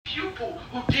people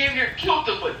who damn near killed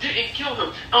him but didn't kill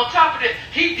him. On top of that,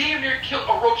 he damn near killed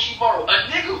Orochimaru, a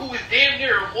nigga who is damn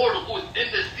near immortal, who is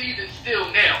in the season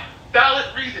still now.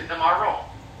 Valid reason, am I wrong?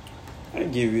 I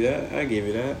give you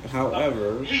that.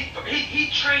 However, he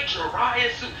trained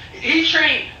Jiraiya. He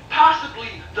trained possibly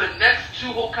the next two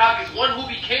Hokages. One who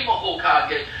became a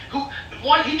Hokage.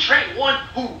 He trained one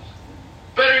who,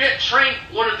 better yet, trained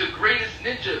one of the greatest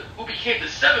ninja who became the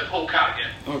seventh Hokage.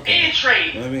 Okay. And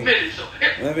trained Minato.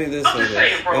 Let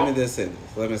me just say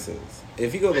this.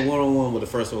 If you go to 1-on-1 with the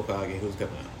first Hokage, who's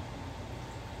coming out?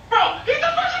 Bro, he's the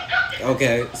first Hokage.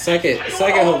 Okay, second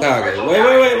Hokage.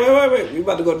 Wait. We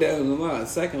about to go down the line.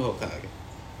 Second Hokage.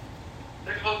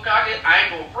 Second Hokage, I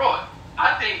ain't gonna fraud.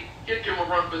 I think he'll give him a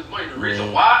run for his money. The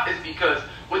reason why is because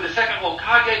with the second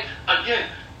Hokage, again,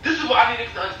 this is what I need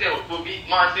to understand. What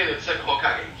my understanding of the second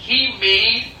Hokage, he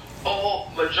made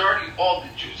majority all the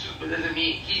jutsu, but doesn't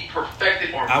mean he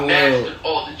perfected or mastered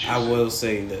all the jutsu. I will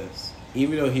say this: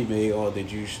 even though he made all the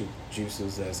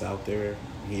jutsus that's out there,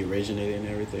 he originated and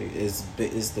everything. It's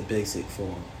the basic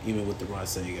form, even with the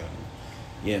Rasengan.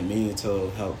 Yeah,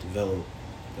 Minato helped develop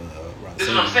Rasengan. This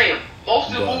is what I'm saying.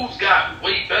 Most of the moves got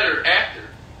way better after.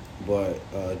 But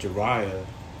Jiraiya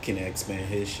can expand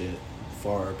his shit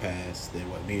far past than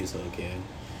what Minato can.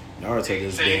 Naruto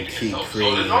just been keep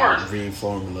creating green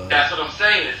formula. That's what I'm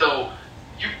saying. So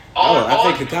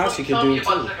I think Kakashi can do it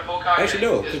too. Actually,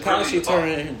 no. Kakashi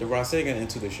turned the Rasengan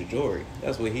into the Shidori.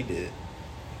 That's what he did.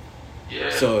 Yeah.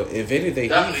 So if anything,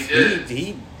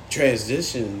 he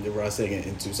transitioned the Rasengan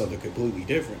into something completely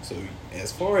different. So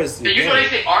as far as they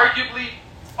say, arguably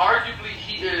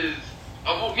he is.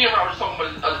 Me and Rob were talking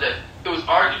about it the other day. It was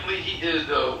arguably he is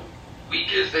the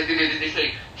weakest. They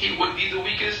say he would be the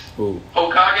weakest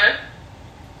Hokage.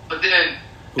 But then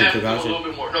after a little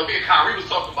bit more. No, me and Kyrie was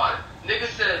talking about it. Nigga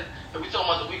said if we talking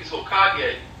about the weakest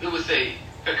Hokage, it would say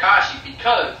Kakashi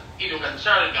because he don't got the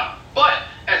Sharingan. But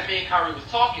as me and Kyrie was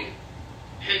talking,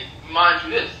 mind you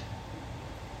this,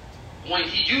 when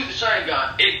he used the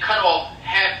Sharingan, it cut off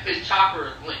half his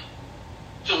chakra length.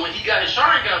 So when he got his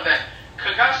Sharingan back,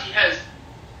 Kakashi has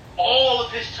all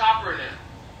of his chakra now,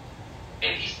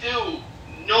 and he still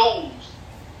knows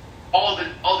all the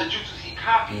jutsus he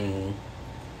copied. Mm-hmm.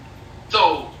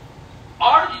 So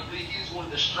arguably, he's one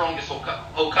of the strongest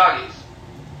Hokages.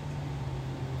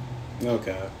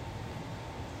 Okay,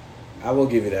 I will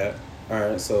give you that. All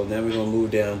right, so now we're gonna move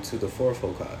down to the fourth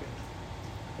Hokage.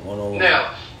 1-on-1.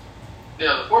 Now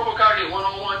the fourth Hokage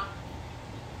 1-on-1.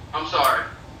 I'm sorry,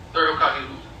 third Hokage is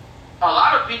losing. A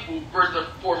lot of people versus the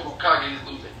fourth Hokage is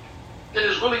losing. It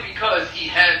is really because he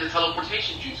had the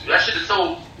teleportation jutsu. That shit is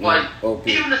so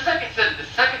even the second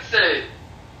said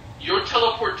your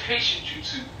teleportation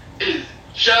jutsu is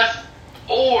just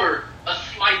or a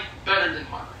slight better than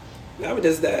mine. I mean,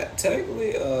 does that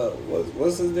technically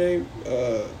what's his name?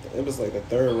 It was like the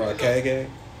third Raikage.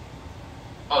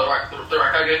 Oh, the third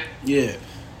Raikage? Yeah.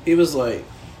 He was like,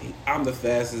 I'm the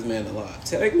fastest man alive.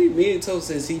 Technically, Minato,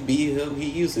 since he beat him, he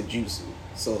used a jutsu.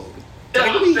 So,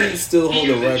 technically, he still hold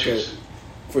a record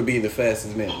for being the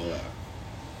fastest man alive.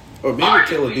 Or maybe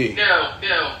Killer D. Now,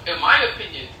 in my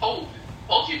opinion,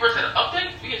 Multiverse had an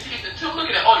update. We get to two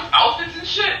looking at all these outfits and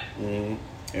shit. Mm-hmm.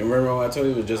 And remember when I told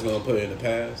you we were just going to put it in the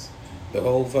past? The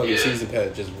whole fucking season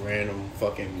pass just random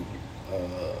fucking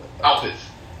outfits,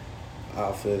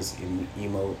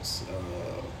 emotes,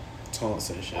 taunts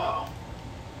and shit. Wow,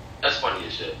 that's funny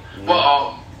as shit. Mm-hmm.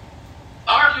 But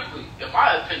arguably, in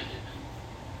my opinion,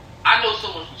 I know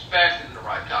someone who's faster than the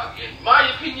Raikage. In my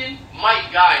opinion,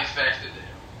 Mike Guy is faster than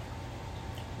him.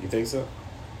 You think so?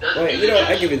 Well,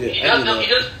 I give it that. He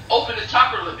does open the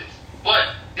chakra limits,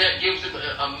 but that gives him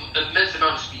an immense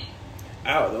amount of speed.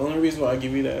 The only reason why I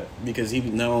give you that because he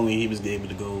not only he was able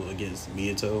to go against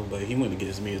Minato, but he went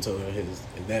against Minato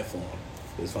in that form,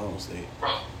 his final state.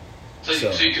 Bro, so you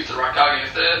give it to the Raikage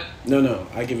instead? No,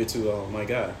 I give it to my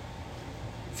guy.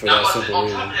 For now, that simple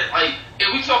reason. On top of that, like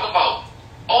if we talk about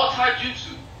all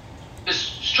taijutsu, it's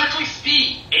strictly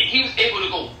speed, and he was able to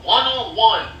go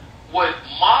 1-on-1 with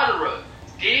Madara,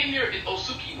 damn near in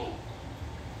Osuki mode.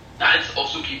 Not in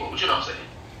Osuki mode, but you know what I'm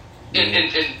saying.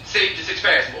 And save the 6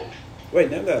 fast mode. Wait,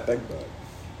 now that I think about it,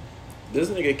 this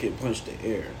nigga can punch the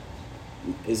air.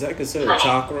 Is that considered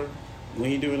chakra when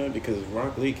he doing that? Because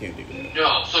Rock Lee can't do that.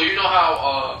 No. So you know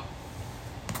how?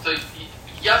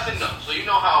 Yes and no. So you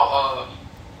know how?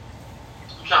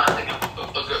 I'm trying to think of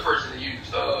a good person to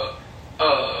use. I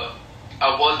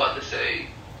was about to say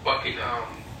fucking not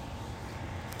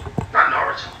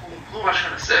Naruto. Who am I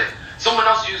trying to say? Someone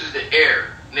else uses the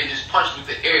air and they just punch with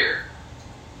the air,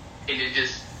 and it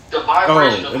just. The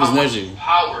vibration of how much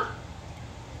power.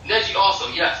 Neji also,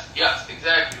 yes,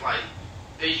 exactly. Like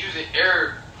they're using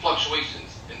air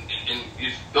fluctuations and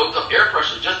it's built up air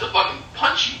pressure just to fucking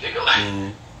punch you, nigga.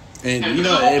 Like, and you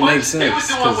know, it makes sense. They was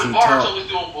doing what Naruto was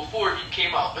doing before he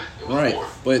came out. Right,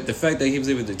 but the fact that he was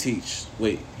able to teach.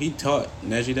 Wait, he taught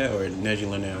Neji that, or Neji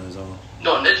learned that on his own?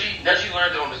 No, Neji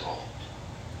learned it on his own.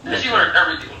 Neji learned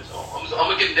everything on his own. I'm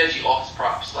gonna give Neji all his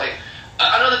props. Like,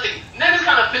 another thing, niggas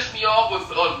kind of pissed me off with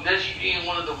Neji being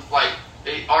one of the, like,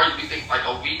 they arguably think like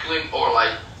a weakling or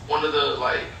like one of the,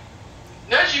 like,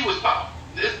 Neji was powerful.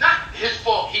 It's not his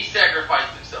fault he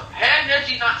sacrificed himself. Had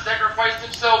Neji not sacrificed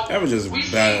himself, that was just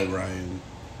bad, Ryan.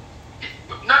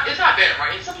 It's not bad,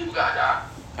 Ryan. Some people gotta die.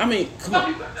 I mean, come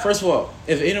on. First of all,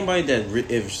 if anybody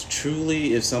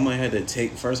if someone had to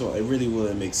take, first of all, it really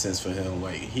wouldn't make sense for him.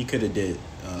 Like, he could have did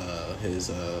his.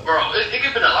 Bro, it could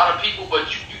have been a lot of people,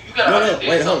 but you gotta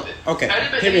understand something. Okay, had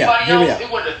it been anybody else, it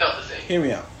wouldn't have felt the same. Hear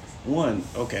me out. One,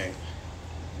 okay.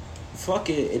 Fuck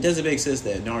it. It doesn't make sense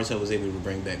that Naruto was able to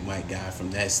bring back Might Guy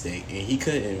from that state, and he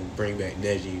couldn't bring back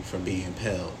Neji from being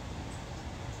impaled.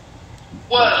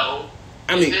 Well,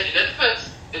 I mean, in the defense,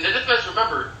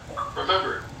 remember,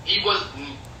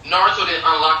 Naruto didn't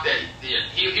unlock that.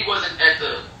 He wasn't at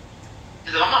the.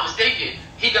 If I'm not mistaken,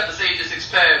 he got to save the Six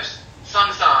Paths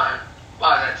Sun Sign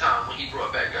by that time when he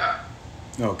brought back Guy.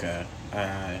 Okay.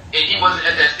 And he wasn't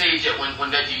at that stage yet when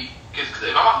Neji. Because if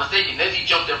I'm not mistaken, Neji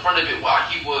jumped in front of it while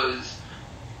he was.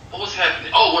 What was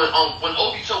happening? Oh, when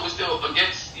Obito was still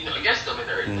against them and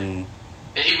everything,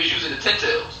 and he was using the Ten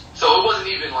Tails. So it wasn't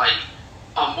even like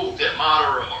a move that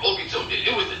Madara or Obito did.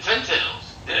 It was the Ten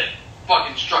Tails that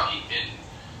fucking struck him.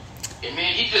 And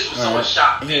man, he just was so much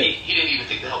shocked. He didn't even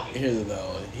think to help him. Here's the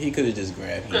though. He could have just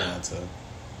grabbed Hinata.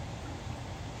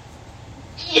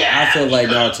 Yeah. I feel like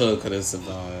Naruto could have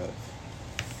survived.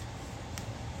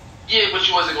 Yeah, but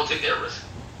you wasn't gonna take that risk.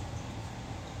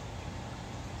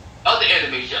 Other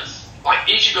animes, yes. Like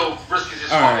Ichigo risks his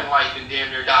fucking life and damn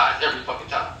near dies every fucking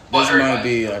time. But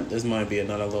this might be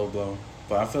another low blow,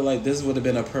 but I feel like this would have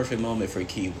been a perfect moment for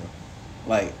Kiba.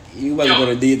 Like, you wasn't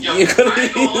gonna need. I ain't gonna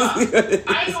lie.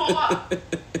 I said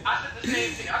the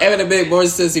same thing. It would have made more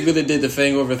sense if you would have did the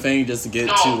thing over thing just to get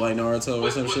to like Naruto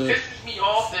or some shit. What pisses me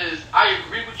off is I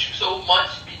agree with you so much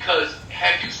because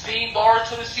have you seen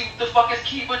Naruto to see what the fuck is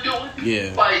Kiba doing?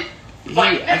 Yeah. I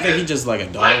think he's just like a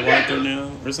dog walker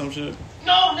now or some shit.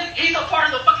 No, nigga, he's a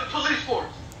part of the fucking police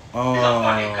force. Oh.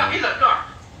 He's a narc.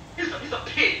 He's a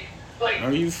pig. Like,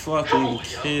 are you fucking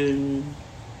kidding?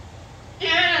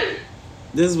 Yeah.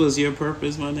 This was your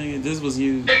purpose, my nigga. This was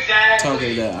you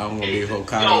talking that I'm gonna be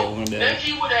Hokage one day.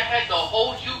 Neji would have had the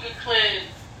whole Hyuga clan.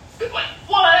 Like,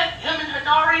 what? Him and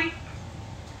Hinari?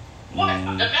 What?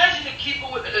 Imagine if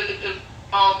Kiba would, if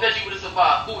Neji would have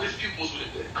survived. Who his pupils would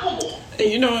have been? Come on.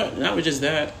 Hey, you know what? Not with just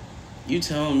that. You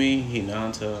telling me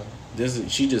Hinata?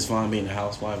 She just found being a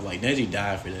housewife. Like, Neji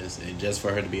died for this, and just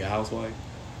for her to be a housewife.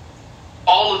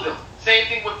 All of them. Same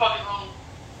thing with fucking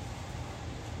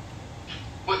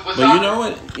But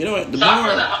Sakura, you know what? The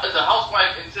Sakura is a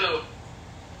housewife until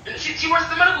she works at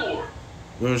the medical ward.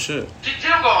 Real shit. She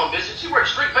don't go home, bitch. She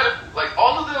works straight medical. Like,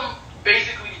 all of them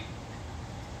basically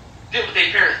did what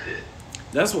their parents did.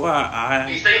 That's why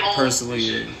I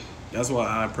personally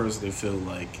feel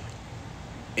like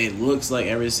it looks like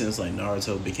ever since like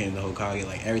Naruto became the Hokage,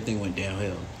 like everything went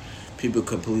downhill. People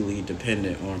completely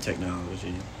dependent on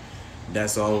technology.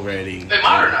 That's already... They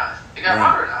modernized. They got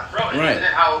modernized, bro. Right. Isn't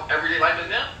that how everyday life is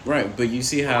now? Right, but you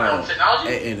see how...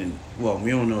 Technology? Well,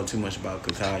 we don't know too much about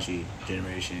Kakashi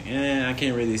generation. And I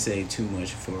can't really say too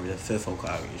much for the fifth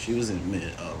Hokage. She was in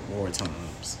war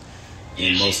times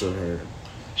in most of her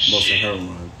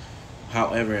run.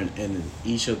 However, in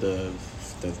each of the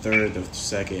third, the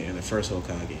second, and the first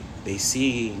Hokage, they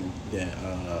see that...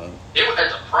 They were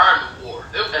at the prime of war.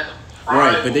 They were at the...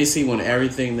 Right, but they see when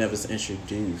everything that was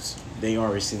introduced, they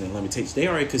already seen the limitations. They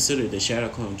already considered the Shadow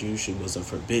Clone Jutsu was a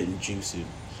forbidden jutsu.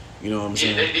 You know what I'm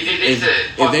saying?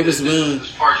 If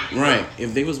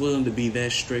they was willing to be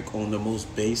that strict on the most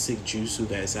basic jutsu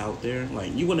that's out there,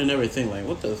 like you would have never think like,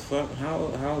 what the fuck?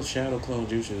 How Shadow Clone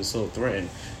Jutsu is so threatened?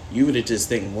 You would have just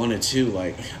think one or two,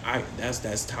 like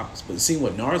that's tops. But see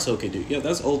what Naruto could do,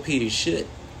 that's OP as shit.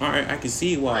 All right, I can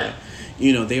see why.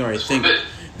 They already think.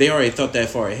 They already thought that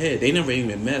far ahead. They never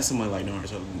even met somebody like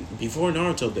Naruto. Before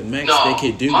Naruto, the max they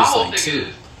could do was like 2.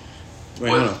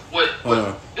 Hold on.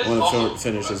 I want to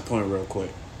finish this point real quick.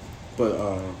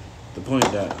 But the point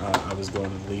that I was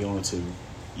going to lead on to,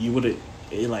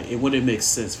 it wouldn't make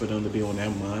sense for them to be on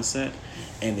that mindset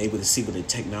and able to see what the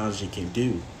technology can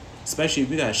do. Especially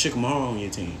if you got Shikamaru on your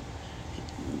team.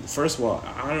 First of all,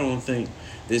 I don't think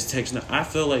I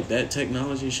feel like that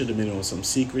technology should have been on some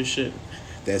secret shit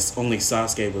that's only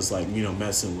Sasuke was like,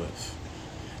 messing with.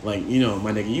 Like, you know,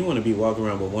 my nigga, you want to be walking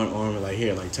around with one arm and like,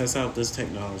 here, like, test out this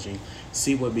technology,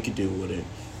 see what we can do with it,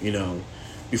 you know,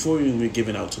 before we even give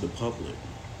it out to the public.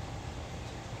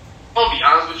 I'm gonna be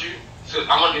honest with you. So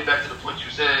I'm gonna get back to the point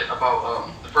you said about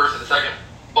the first and the second.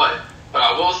 But what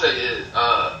I will say is,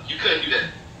 you couldn't do that.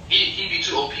 He'd be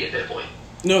too OP at that point.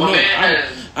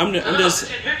 I'm just.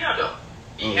 Hear me out though.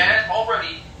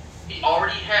 He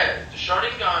already has the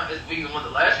Sharding gun as being one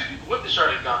of the last few people with the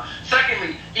Sharding gun.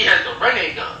 Secondly, he has the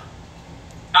Renegade gun.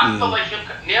 I feel like him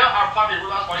now. I probably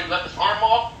realize why he left his arm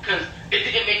off, because it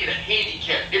didn't make it a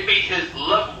handicap. It made his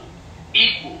level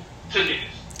equal to niggas.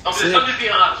 I'm just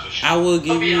being honest with you. I will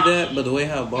give you that, but the way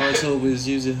how Boruto was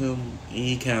using him,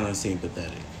 he kind of seemed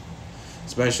pathetic,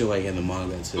 especially like in the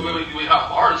manga too. The way how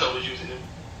Boruto was using him.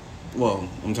 Well,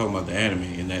 I'm talking about the anime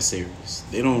in that series.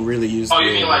 They don't really use. Oh,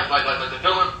 you mean like the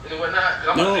villain and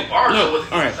whatnot? No.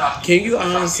 All right. Can you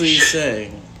honestly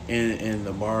say in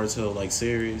the Boruto like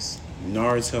series,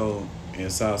 Naruto and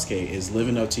Sasuke is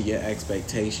living up to your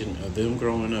expectation of them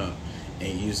growing up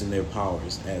and using their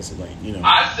powers as like, you know?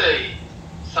 I say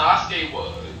Sasuke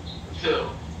was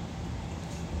until.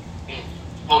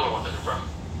 Hold on one second, bro.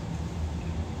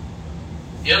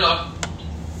 Yellow.